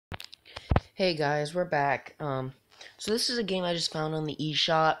Hey guys, we're back. So this is a game I just found on the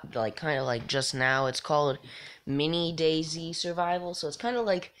eShop, like kind of like just now. It's called Mini DayZ Survival. So it's kind of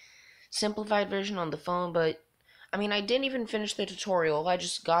like simplified version on the phone, but I mean, I didn't even finish the tutorial. I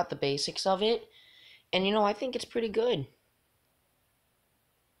just got the basics of it, and I think it's pretty good.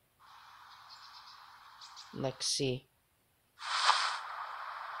 Let's see.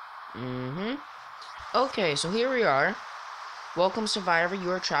 Okay, so here we are. Welcome, survivor. You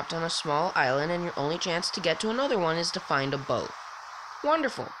are trapped on a small island, and your only chance to get to another one is to find a boat.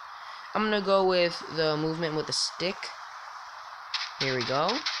 Wonderful. I'm gonna go with the movement with the stick. Here we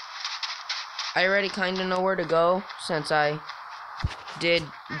go. I already kind of know where to go since I did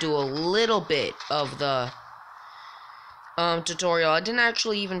do a little bit of the tutorial. I didn't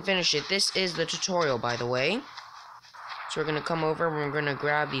actually even finish it. This is the tutorial, by the way. So we're gonna come over and we're gonna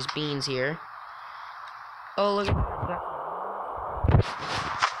grab these beans here. Oh, look at that.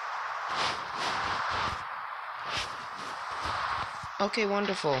 Okay,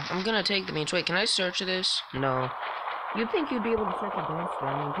 wonderful. I'm gonna take the beans. Wait, can I search this? No. You'd think you'd be able to search a monster.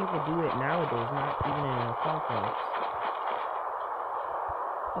 I mean, people do it nowadays, not even in a apocalypse.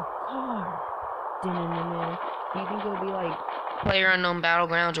 A car. Do you think it'll be like PlayerUnknown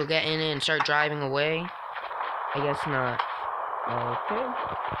Battlegrounds? You'll get in it and start driving away? I guess not. Okay.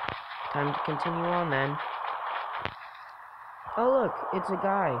 Time to continue on then. Oh look, it's a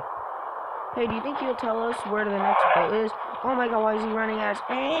guy. Hey, do you think he'll tell us where the next boat is? Oh my god, why is he running at us?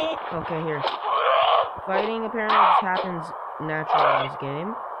 Okay, here. Fighting apparently just happens naturally in this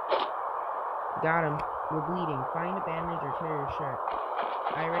game. Got him. You're bleeding. Find a bandage or tear your shirt.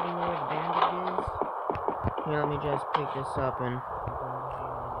 I already know where the bandage is. Here, let me just pick this up and...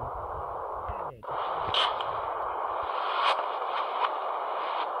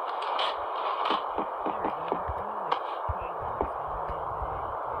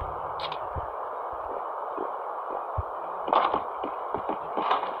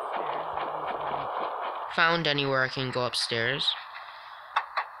 Found anywhere I can go upstairs.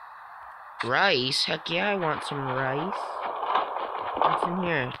 Rice? Heck yeah, I want some rice. What's in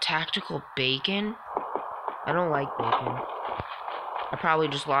here? Tactical bacon? I don't like bacon. I probably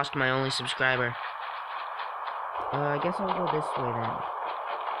just lost my only subscriber. I guess I'll go this way then.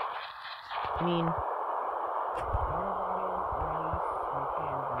 I mean... rice, and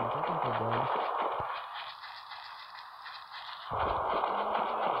canned beans. I think we're good.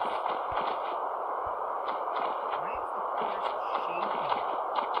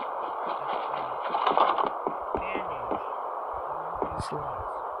 Slots.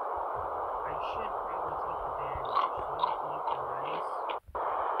 I should probably take the bandage. So I'm gonna eat the rice.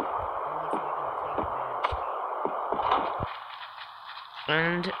 Only so I can take the bandage.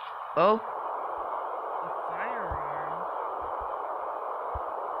 And oh, a firearm.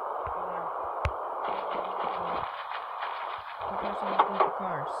 The person who stole the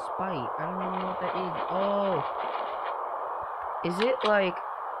car. Spite. I don't even know what that is. Oh, is it like?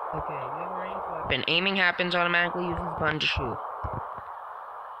 Okay, you have a ranged weapon. Aiming happens automatically. Uses the button to shoot.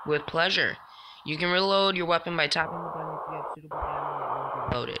 With pleasure. You can reload your weapon by tapping the button if you have suitable ammo that will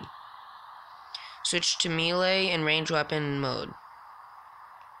be loaded. Switch to melee and ranged weapon mode.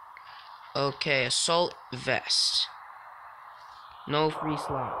 Okay, assault vest. No free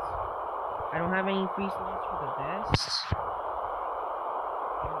slots. I don't have any free slots for the vest.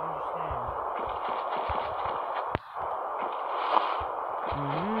 I don't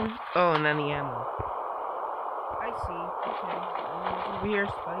understand. Oh, and then the ammo. I see. Okay. Over here,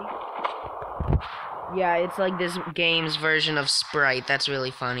 Spite. Yeah, it's like this game's version of Sprite. That's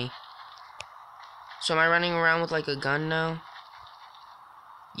really funny. So am I running around with like a gun now?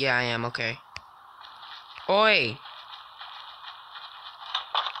 Yeah, I am. Okay. Oi!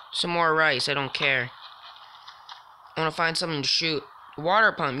 Some more rice. I don't care. I want to find something to shoot.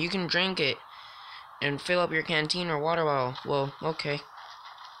 Water pump. You can drink it and fill up your canteen or water bottle. Well, okay.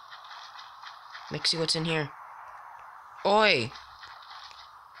 Let's see what's in here. Oi!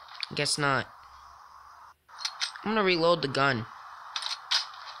 Guess not. I'm gonna reload the gun.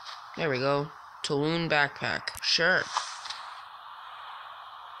 There we go. Tulun backpack. Sure.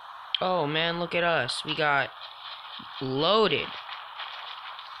 Oh man, look at us. We got loaded.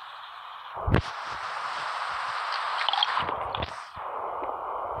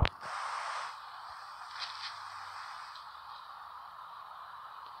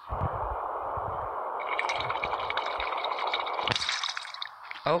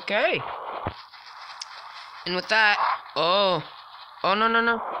 Okay. And with that, oh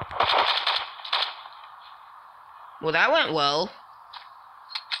no. Well, that went well.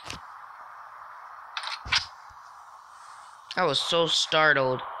 I was so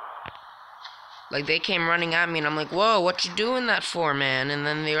startled. Like, they came running at me, and I'm like, whoa, what you doing that for, man? And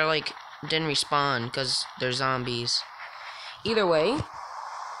then they were like, didn't respawn, because they're zombies. Either way, you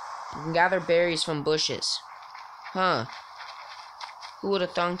can gather berries from bushes. Huh. Who would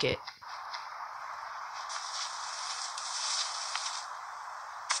have thunk it?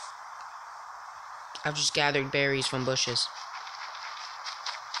 I've just gathered berries from bushes.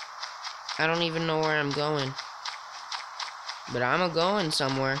 I don't even know where I'm going. But I'm a-going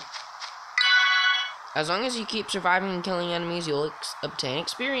somewhere. As long as you keep surviving and killing enemies, you'll obtain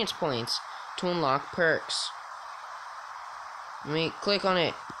experience points to unlock perks. Let me click on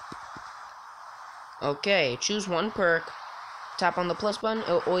it. Okay, choose one perk. Tap on the plus button.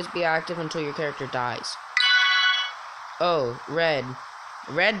 It'll always be active until your character dies. Oh, red.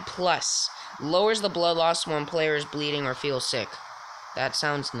 Red plus. Lowers the blood loss when player is bleeding or feels sick. That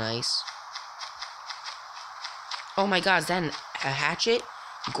sounds nice. Oh my god, is that a hatchet?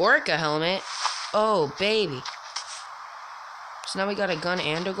 Gorka helmet? Oh, baby. So now we got a gun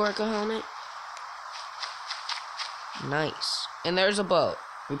and a Gorka helmet? Nice. And there's a boat.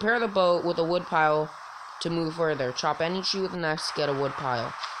 Repair the boat with a wood pile to move further. Chop any tree with an axe to get a wood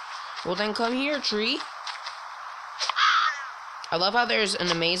pile. Well then come here, tree. I love how there's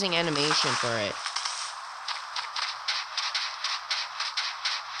an amazing animation for it.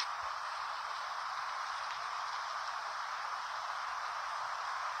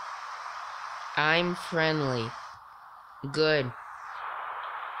 I'm friendly. Good.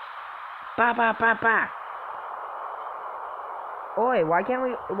 Ba ba ba ba. Oi, why can't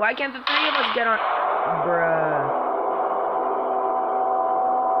the three of us get on? Bruh.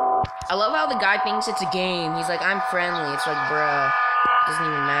 I love how the guy thinks it's a game. He's like, I'm friendly. It's like, bruh. Doesn't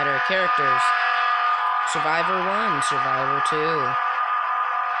even matter. Characters. Survivor 1, Survivor 2.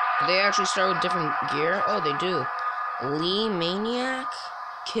 Do they actually start with different gear? Oh, they do. Lee Maniac?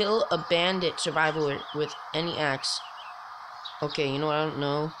 Kill a bandit survivor with any axe. Okay, you know what? I don't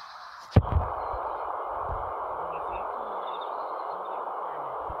know.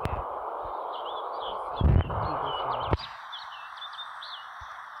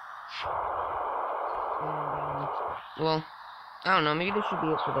 Well, I don't know. Maybe this should be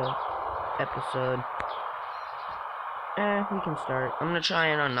it for the episode. We can start. I'm gonna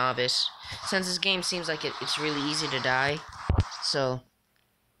try it on novice. Since this game seems like it's really easy to die. So,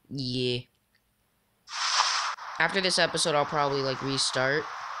 yeah. After this episode, I'll probably, like, restart.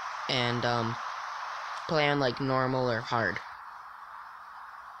 And, play on, like, normal or hard.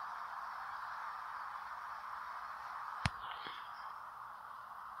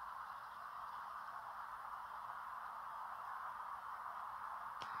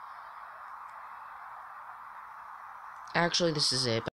 Actually, this is it.